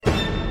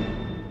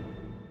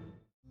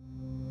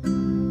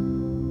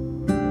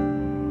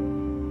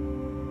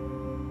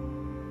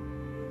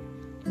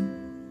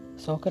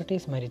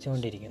Socrates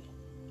മരിച്ചുകൊണ്ടിരിക്കുന്നു.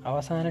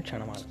 അവസാന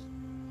ക്ഷണമാണ്.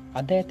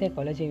 അദ്ദേഹത്തെ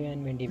കൊല ചെയ്യാൻ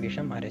വേണ്ടി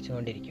വിഷം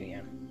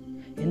അരച്ചുകൊണ്ടിരിക്കുകയാണ്.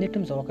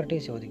 എന്നിട്ടും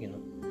സോക്രട്ടീസ് ചോദിക്കുന്നു,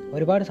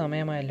 ഒരുപാട്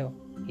സമയമായല്ലോ,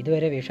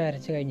 ഇതുവരെ വിഷം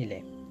അരച്ചു കഴിഞ്ഞില്ലേ?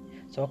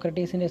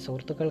 സോക്രട്ടീസിൻ്റെ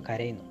സുഹൃത്തുക്കൾ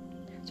കരയുന്നു.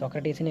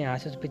 സോക്രട്ടീസിനെ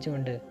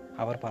ആശ്വസിപ്പിച്ചുകൊണ്ട്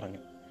അവർ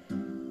പറഞ്ഞു,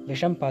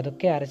 വിഷം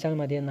പതുക്കെ അരച്ചാൽ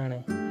മതിയെന്നാണ്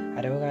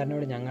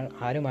അരവുകാരനോട് ഞങ്ങൾ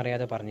ആരും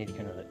അറിയാതെ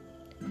പറഞ്ഞിരിക്കുന്നത്.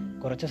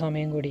 കുറച്ചു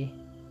സമയം കൂടി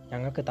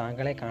ഞങ്ങൾക്ക്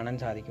താങ്കളെ കാണാൻ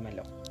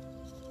സാധിക്കുമല്ലോ.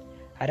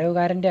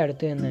 അരവുകാരൻ്റെ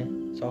അടുത്ത് എന്ന്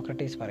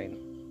സോക്രട്ടീസ് പറയുന്നു.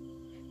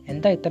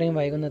 എന്താ ഇത്രയും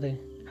വൈകുന്നത്?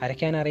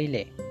 അരയ്ക്കാൻ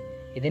അറിയില്ലേ?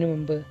 ഇതിനു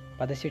മുമ്പ്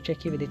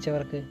വധശിക്ഷയ്ക്ക്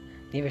വിധിച്ചവർക്ക്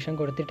നീ വിഷം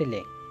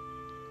കൊടുത്തിട്ടില്ലേ?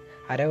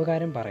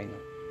 അരവുകാരൻ പറയുന്നു,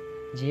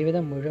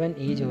 ജീവിതം മുഴുവൻ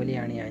ഈ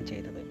ജോലിയാണ് ഞാൻ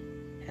ചെയ്തത്.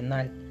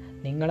 എന്നാൽ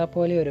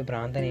നിങ്ങളെപ്പോലെ ഒരു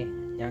ഭ്രാന്തനെ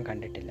ഞാൻ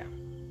കണ്ടിട്ടില്ല.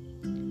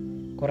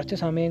 കുറച്ചു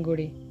സമയം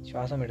കൂടി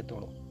ശ്വാസം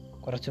എടുത്തോളൂ,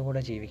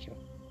 കുറച്ചുകൂടെ ജീവിക്കൂ.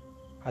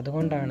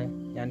 അതുകൊണ്ടാണ്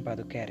ഞാൻ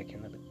പതുക്കെ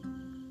അരയ്ക്കുന്നത്.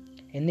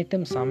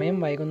 എന്നിട്ടും സമയം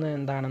വൈകുന്നത്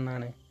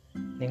എന്താണെന്നാണ്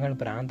നിങ്ങൾ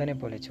ഭ്രാന്തനെ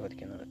പോലെ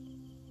ചോദിക്കുന്നത്.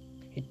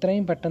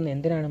 ഇത്രയും പെട്ടെന്ന്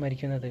എന്തിനാണ്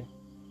മരിക്കുന്നത്?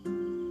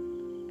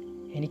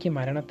 എനിക്ക്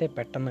മരണത്തെ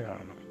പെട്ടെന്ന്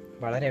കാണണം,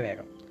 വളരെ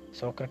വേഗം,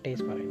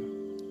 സോക്രട്ടീസ് പറയുന്നു.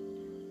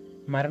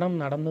 മരണം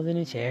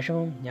നടന്നതിന്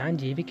ശേഷവും ഞാൻ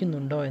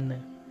ജീവിക്കുന്നുണ്ടോ എന്ന്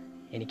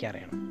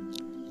എനിക്കറിയണം.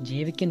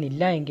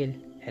 ജീവിക്കുന്നില്ല എങ്കിൽ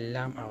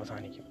എല്ലാം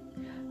അവസാനിക്കും.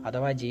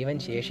 അഥവാ ജീവൻ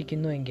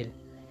ശേഷിക്കുന്നുവെങ്കിൽ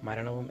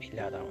മരണവും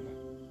ഇല്ലാതാവുന്നു.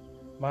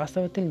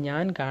 വാസ്തവത്തിൽ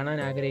ഞാൻ കാണാൻ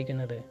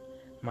ആഗ്രഹിക്കുന്നത്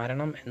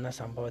മരണം എന്ന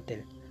സംഭവത്തിൽ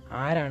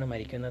ആരാണ്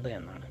മരിക്കുന്നത്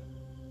എന്നാണ്.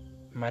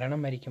 മരണം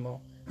മരിക്കുമോ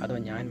അതോ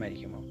ഞാൻ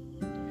മരിക്കുമോ?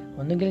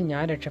 ഒന്നുകിൽ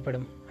ഞാൻ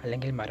രക്ഷപ്പെടും,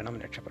 അല്ലെങ്കിൽ മരണം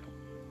രക്ഷപ്പെടും.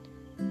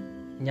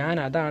 ഞാൻ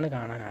അതാണ്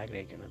കാണാൻ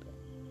ആഗ്രഹിക്കുന്നത്.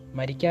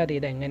 മരിക്കാതെ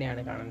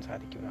ഇതെങ്ങനെയാണ് കാണാൻ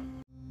സാധിക്കുക?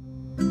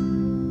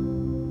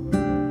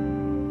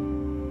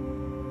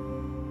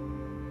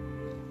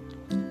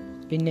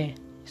 പിന്നെ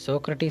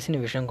സോക്രട്ടീസിന്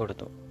വിഷം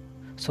കൊടുത്തു.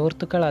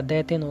 സുഹൃത്തുക്കൾ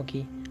അദ്ദേഹത്തെ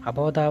നോക്കി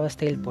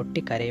അബോധാവസ്ഥയിൽ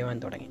പൊട്ടിക്കരയുവാൻ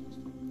തുടങ്ങി.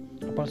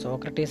 അപ്പോൾ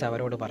സോക്രട്ടീസ്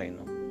അവരോട്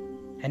പറയുന്നു,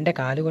 എൻ്റെ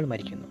കാലുകൾ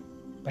മരിക്കുന്നു,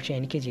 പക്ഷേ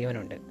എനിക്ക്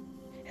ജീവനുണ്ട്.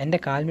 എൻ്റെ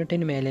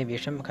കാൽമുട്ടിന് മേലെ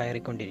വിഷം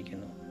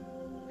കയറിക്കൊണ്ടിരിക്കുന്നു,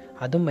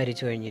 അതും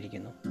മരിച്ചു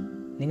കഴിഞ്ഞിരിക്കുന്നു.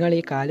 നിങ്ങൾ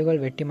ഈ കാലുകൾ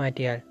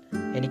വെട്ടിമാറ്റിയാൽ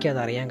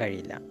എനിക്കതറിയാൻ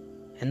കഴിയില്ല.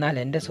 എന്നാൽ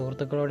എൻ്റെ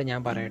സുഹൃത്തുക്കളോട്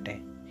ഞാൻ പറയട്ടെ,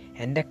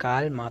 എൻ്റെ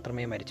കാൽ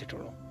മാത്രമേ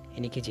മരിച്ചിട്ടുള്ളൂ,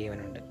 എനിക്ക്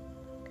ജീവനുണ്ട്.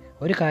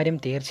 ഒരു കാര്യം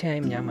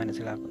തീർച്ചയായും ഞാൻ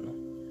മനസ്സിലാക്കുന്നു,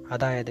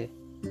 അതായത്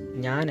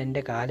ഞാൻ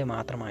എൻ്റെ കാല്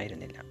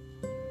മാത്രമായിരുന്നില്ല.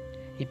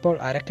 ഇപ്പോൾ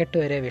അരക്കെട്ട്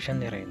വരെ വിഷം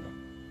നിറയുന്നു.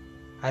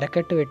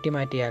 അരക്കെട്ട്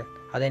വെട്ടിമാറ്റിയാൽ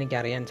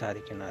അതെനിക്കറിയാൻ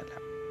സാധിക്കുന്നതല്ല.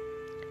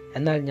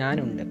 എന്നാൽ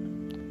ഞാനുണ്ട്.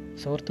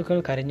 സുഹൃത്തുക്കൾ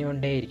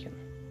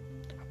കരഞ്ഞുകൊണ്ടേയിരിക്കുന്നു.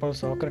 അപ്പോൾ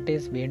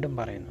സോക്രട്ടീസ് വീണ്ടും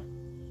പറയുന്നു,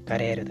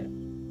 കരയരുത്.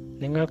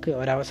 നിങ്ങൾക്ക്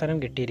ഒരവസരം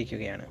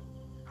കിട്ടിയിരിക്കുകയാണ്.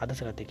 അത്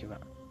ശ്രദ്ധിക്കുക,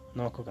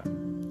 നോക്കുക.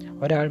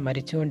 ഒരാൾ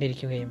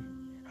മരിച്ചുകൊണ്ടിരിക്കുകയും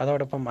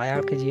അതോടൊപ്പം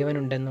അയാൾക്ക്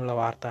ജീവനുണ്ടെന്നുള്ള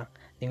വാർത്ത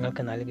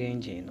നിങ്ങൾക്ക് നൽകുകയും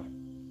ചെയ്യുന്നു.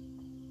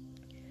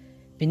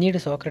 പിന്നീട്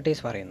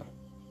സോക്രട്ടീസ് പറയുന്നു,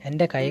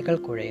 എൻ്റെ കൈകൾ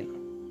കുഴയുന്നു,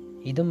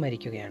 ഇതും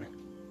മരിക്കുകയാണ്.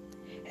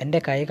 എൻ്റെ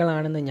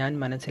കൈകളാണെന്ന് ഞാൻ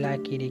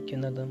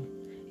മനസ്സിലാക്കിയിരിക്കുന്നതും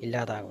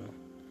ഇല്ലാതാകുന്നു.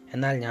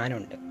 എന്നാൽ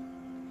ഞാനുണ്ട്.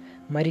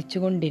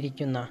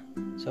 മരിച്ചുകൊണ്ടിരിക്കുന്ന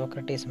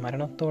സോക്രട്ടീസ്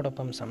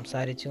മരണത്തോടൊപ്പം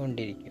സംസാരിച്ചു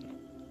കൊണ്ടിരിക്കുന്നു.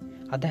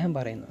 അദ്ദേഹം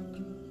പറയുന്നു,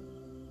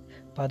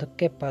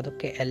 പതുക്കെ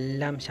പതുക്കെ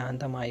എല്ലാം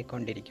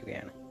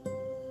ശാന്തമായിക്കൊണ്ടിരിക്കുകയാണ്,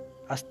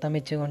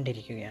 അസ്തമിച്ചു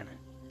കൊണ്ടിരിക്കുകയാണ്.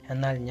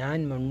 എന്നാൽ ഞാൻ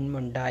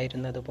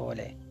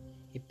മുൻപുണ്ടായിരുന്നതുപോലെ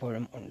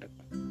ഇപ്പോഴും ഉണ്ട്.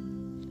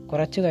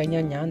 കുറച്ചു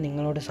കഴിഞ്ഞാൽ ഞാൻ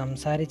നിങ്ങളോട്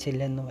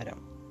സംസാരിച്ചില്ലെന്ന്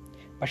വരാം.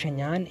 പക്ഷെ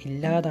ഞാൻ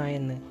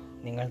ഇല്ലാതായെന്ന്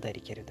നിങ്ങൾ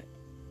ധരിക്കരുത്.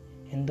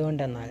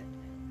 എന്തുകൊണ്ടെന്നാൽ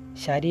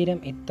ശരീരം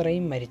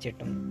ഇത്രയും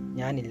മരിച്ചിട്ടും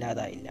ഞാൻ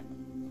ഇല്ലാതായില്ല.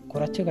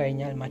 കുറച്ചു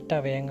കഴിഞ്ഞാൽ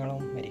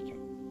മറ്റവയവങ്ങളും മരിക്കും.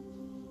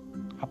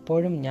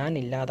 അപ്പോഴും ഞാൻ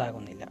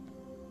ഇല്ലാതാകുന്നില്ല.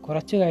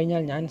 കുറച്ചു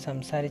കഴിഞ്ഞാൽ ഞാൻ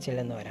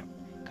സംസാരിച്ചില്ലെന്ന് വരാം.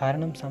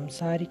 കാരണം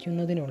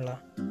സംസാരിക്കുന്നതിനുള്ള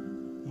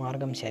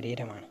മാർഗം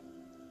ശരീരമാണ്.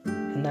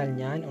 എന്നാൽ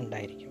ഞാൻ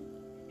ഉണ്ടായിരിക്കും.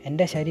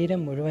 എൻ്റെ ശരീരം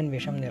മുഴുവൻ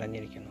വിഷം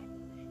നിറഞ്ഞിരിക്കുന്നു.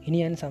 ഇനി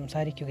ഞാൻ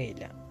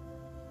സംസാരിക്കുകയില്ല.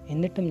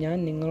 എന്നിട്ടും ഞാൻ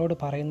നിങ്ങളോട്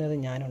പറയുന്നത്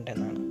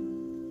ഞാനുണ്ടെന്നാണ്.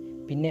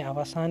 പിന്നെ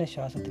അവസാന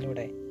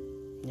ശ്വാസത്തിലൂടെ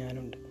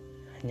ഞാനുണ്ട്,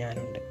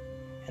 ഞാനുണ്ട്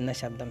എന്ന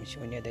ശബ്ദം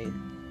ശൂന്യതയിൽ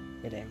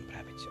വിലയം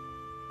പ്രാപിച്ചു.